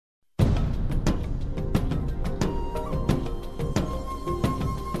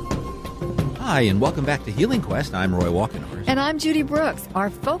Hi, and welcome back to Healing Quest. I'm Roy Walkenhorst. And I'm Judy Brooks. Our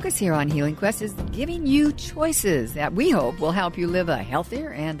focus here on Healing Quest is giving you choices that we hope will help you live a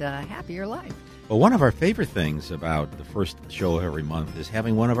healthier and a happier life. Well, one of our favorite things about the first show of every month is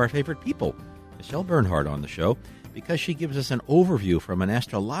having one of our favorite people, Michelle Bernhardt, on the show, because she gives us an overview from an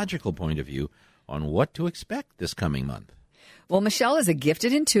astrological point of view on what to expect this coming month. Well, Michelle is a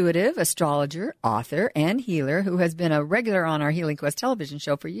gifted intuitive, astrologer, author, and healer who has been a regular on our Healing Quest television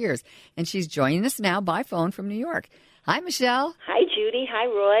show for years. And she's joining us now by phone from New York. Hi, Michelle. Hi, Judy. Hi,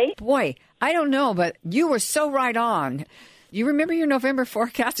 Roy. Boy, I don't know, but you were so right on. You remember your November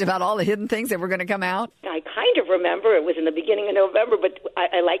forecast about all the hidden things that were going to come out? I kind of remember. It was in the beginning of November, but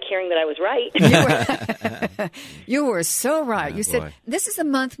I like hearing that I was right. You were so right. Oh, you said this is a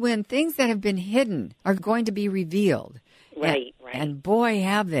month when things that have been hidden are going to be revealed. Right. And boy,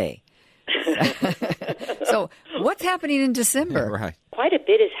 have they. So what's happening in December? Right. Quite a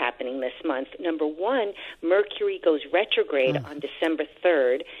bit is happening this month. Number one, Mercury goes retrograde on December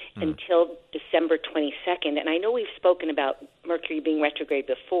 3rd until December 22nd. And I know we've spoken about Mercury being retrograde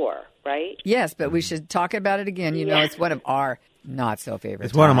before, right? Yes, but we should talk about it again. You know, it's one of our not-so-favorite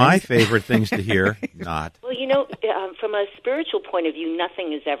It's one of my favorite things to hear. Not. Well, you know, from a spiritual point of view,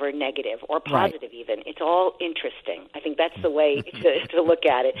 nothing is ever negative or positive even. It's all interesting. I think that's the way to look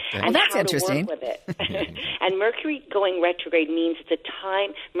at it. Well, and that's how interesting. To work with it. And Mercury going retrograde means it's a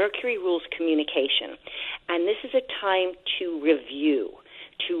time, Mercury rules communication. And this is a time to review,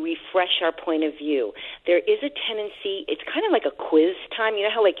 to refresh our point of view. There is a tendency, it's kind of like a quiz time. You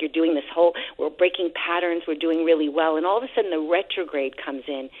know how like you're doing this whole, we're breaking patterns, we're doing really well, and all of a sudden the retrograde comes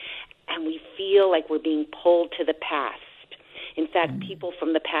in, and we feel like we're being pulled to the past. In fact, people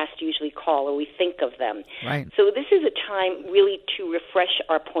from the past usually call, or we think of them. Right. So this is a time really to refresh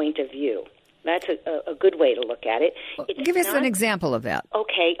our point of view. That's a good way to look at it. Well, give us an example of that.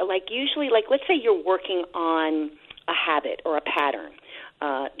 Okay, like usually, like let's say you're working on a habit or a pattern.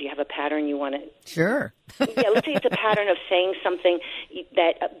 Do you have a pattern you want to? Sure. Yeah, let's say it's a pattern of saying something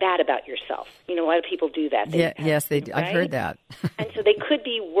that bad about yourself. You know, a lot of people do that. Yes, they do. Right? I've heard that. And so they could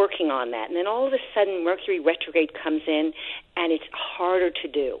be working on that, and then all of a sudden Mercury retrograde comes in, and it's harder to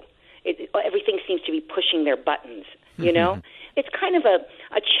do. Everything seems to be pushing their buttons. You know, it's kind of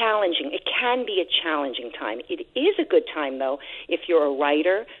a challenging. It can be a challenging time. It is a good time though if you're a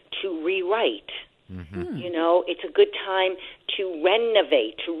writer to rewrite. You know, it's a good time to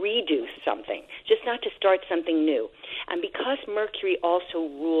renovate, to redo something, just not to start something new. And because Mercury also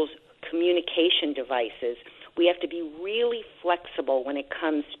rules communication devices, we have to be really flexible when it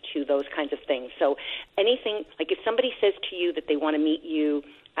comes to those kinds of things. So anything, like if somebody says to you that they want to meet you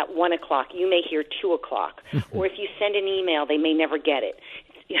at 1 o'clock, you may hear 2 o'clock. Or if you send an email, they may never get it.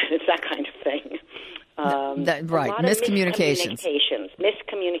 It's that kind of thing. Right, miscommunications.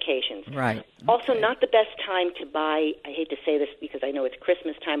 Miscommunications. Right. Also, not the best time to buy, I hate to say this because I know it's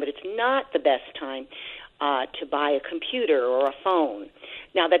Christmas time, but it's not the best time to buy a computer or a phone.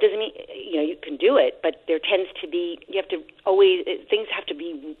 Now, that doesn't mean, you know, you can do it, but there tends to be, things have to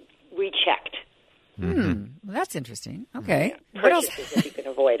be rechecked. Well, that's interesting. Okay. What else? Purchases if you can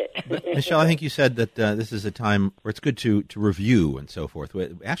avoid it. Michelle, I think you said that this is a time where it's good to review and so forth.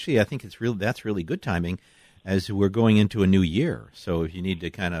 Actually, I think that's really good timing as we're going into a new year. So if you need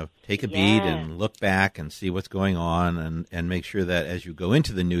to kind of take a beat and look back and see what's going on and make sure that as you go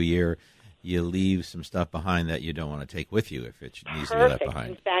into the new year, you leave some stuff behind that you don't want to take with you if it needs to be left behind.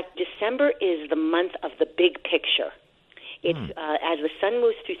 In fact, December is the month of the big picture. It's as the sun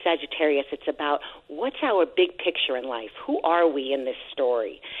moves through Sagittarius, it's about what's our big picture in life? Who are we in this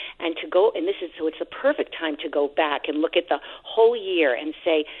story? And it's the perfect time to go back and look at the whole year and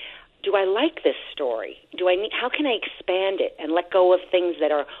say, do I like this story? How can I expand it and let go of things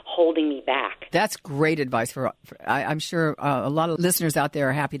that are holding me back? That's great advice I'm sure a lot of listeners out there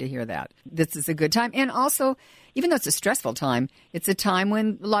are happy to hear that. This is a good time. And also, even though it's a stressful time, it's a time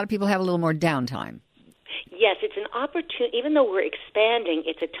when a lot of people have a little more downtime. Yes, it's an opportunity. Even though we're expanding,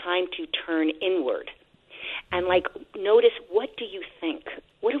 it's a time to turn inward. And, notice, what do you think?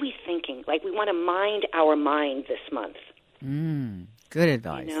 What are we thinking? We want to mind our mind this month. Good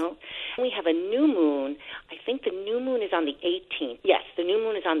advice. You know? We have a new moon. I think the new moon is on the 18th. Yes, the new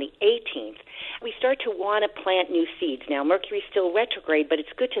moon is on the 18th. We start to want to plant new seeds. Now, Mercury's still retrograde, but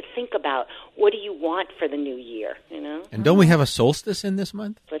it's good to think about what do you want for the new year, you know? And don't we have a solstice in this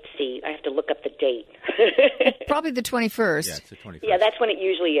month? Let's see. I have to look up the date. Probably the 21st. Yeah, it's the 21st. Yeah, that's when it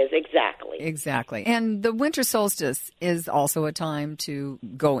usually is. Exactly. Exactly. And the winter solstice is also a time to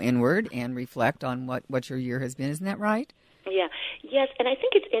go inward and reflect on what your year has been. Isn't that right? Yeah. Yes, and I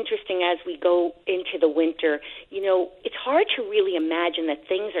think it's interesting as we go into the winter, it's hard to really imagine that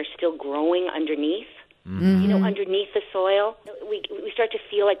things are still growing underneath, underneath the soil. We start to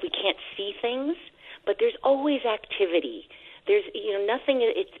feel like we can't see things, but there's always activity. There's, nothing,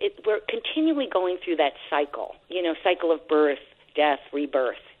 we're continually going through that cycle, cycle of birth, death,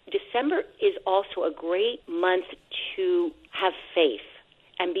 rebirth. December is also a great month to have faith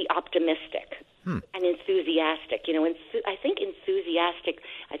and be optimistic. And enthusiastic. I think enthusiastic,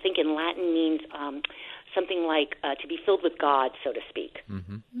 in Latin means something like to be filled with God, so to speak.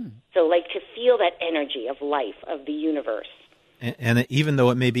 Mm-hmm. So like to feel that energy of life, of the universe. And even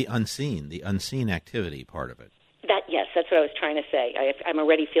though it may be unseen, the unseen activity part of it. Yes, that's what I was trying to say. I'm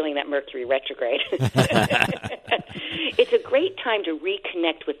already feeling that Mercury retrograde. It's a great time to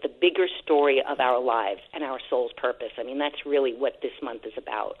reconnect with the bigger story of our lives and our soul's purpose. I mean, that's really what this month is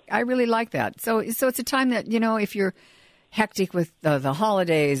about. I really like that. So it's a time that, if you're hectic with the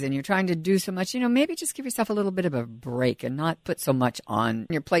holidays and you're trying to do so much, maybe just give yourself a little bit of a break and not put so much on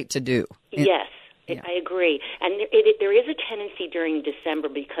your plate to do. Yes, I agree. And there is a tendency during December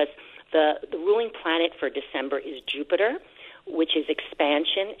because the ruling planet for December is Jupiter, which is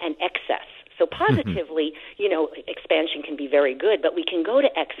expansion and excess. So positively, expansion can be very good, but we can go to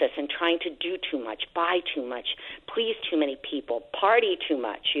excess and trying to do too much, buy too much, please too many people, party too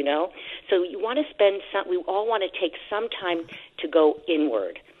much, So you want to we all want to take some time to go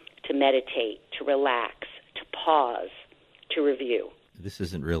inward, to meditate, to relax, to pause, to review. This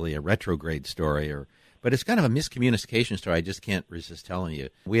isn't really a retrograde story, but it's kind of a miscommunication story. I just can't resist telling you.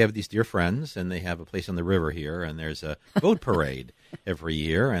 We have these dear friends, and they have a place on the river here, and there's a boat parade every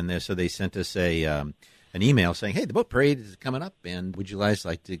year. And so they sent us an email saying, hey, the boat parade is coming up, and would you guys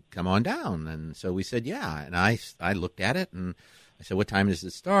like to come on down? And so we said, yeah. And I looked at it, and I said, what time does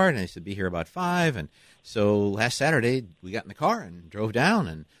it start? And I said, be here about 5. And so last Saturday, we got in the car and drove down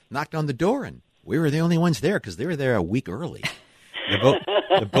and knocked on the door, and we were the only ones there because they were there a week early.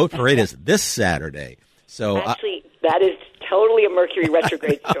 The boat parade is this Saturday. So actually, that is totally a Mercury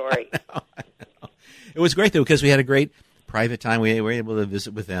retrograde story. I know. It was great, though, because we had a great private time. We were able to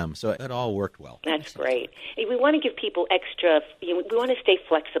visit with them. So it all worked well. That's great. We want to give people extra, we want to stay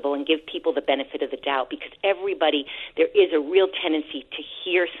flexible and give people the benefit of the doubt because everybody, there is a real tendency to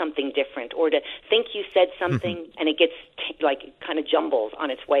hear something different or to think you said something and it gets kind of jumbles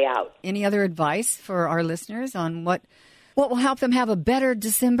on its way out. Any other advice for our listeners on what will help them have a better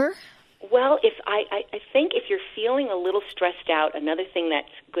December? Well, I think if you're feeling a little stressed out, another thing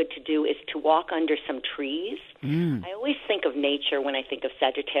that's good to do is to walk under some trees. I always think of nature when I think of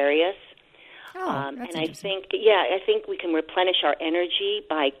Sagittarius. And I think we can replenish our energy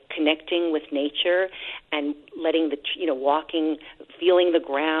by connecting with nature and letting walking, feeling the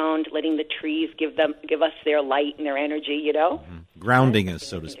ground, letting the trees give us their light and their energy, Grounding us,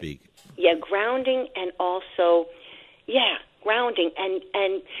 so to speak. Yeah, grounding and also, grounding, and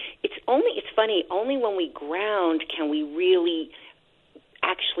it's funny, only when we ground can we really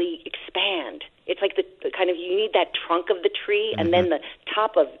actually expand. It's like the kind of, you need that trunk of the tree, and then the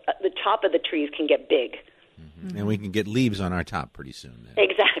top of the trees can get big. And we can get leaves on our top pretty soon. Then.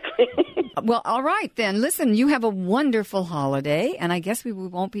 Exactly. Well, all right then. Listen, you have a wonderful holiday, and I guess we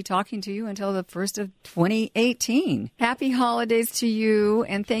won't be talking to you until the 1st of 2018. Happy holidays to you,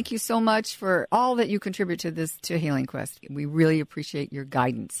 and thank you so much for all that you contribute to Healing Quest. We really appreciate your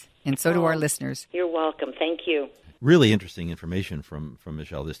guidance, and so do our listeners. You're welcome. Thank you. Really interesting information from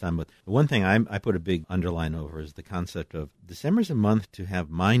Michelle this time. But the one thing I put a big underline over is the concept of December's a month to have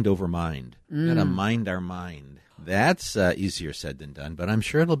mind over mind. Got to mind our mind. That's easier said than done, but I'm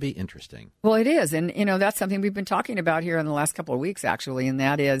sure it'll be interesting. Well, it is. And, that's something we've been talking about here in the last couple of weeks, actually, and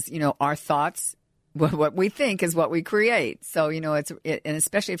that is, our thoughts, what we think is what we create. So, and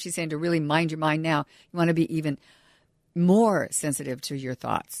especially if she's saying to really mind your mind now, you want to be even more sensitive to your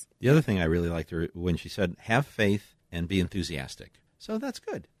thoughts. The other thing I really liked her when she said, have faith and be enthusiastic. So that's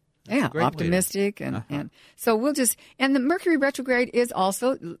good. That's optimistic. And so we'll and the Mercury retrograde is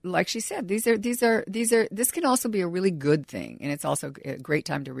also, like she said, this can also be a really good thing. And it's also a great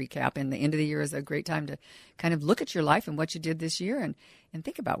time to recap. And the end of the year is a great time to kind of look at your life and what you did this year and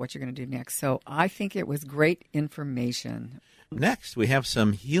think about what you're going to do next. So I think it was great information. Next, we have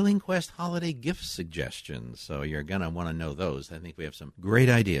some Healing Quest holiday gift suggestions, so you're going to want to know those. I think we have some great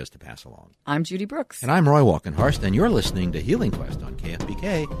ideas to pass along. I'm Judy Brooks. And I'm Roy Walkenhorst, and you're listening to Healing Quest on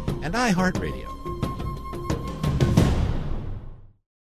KFBK and iHeartRadio.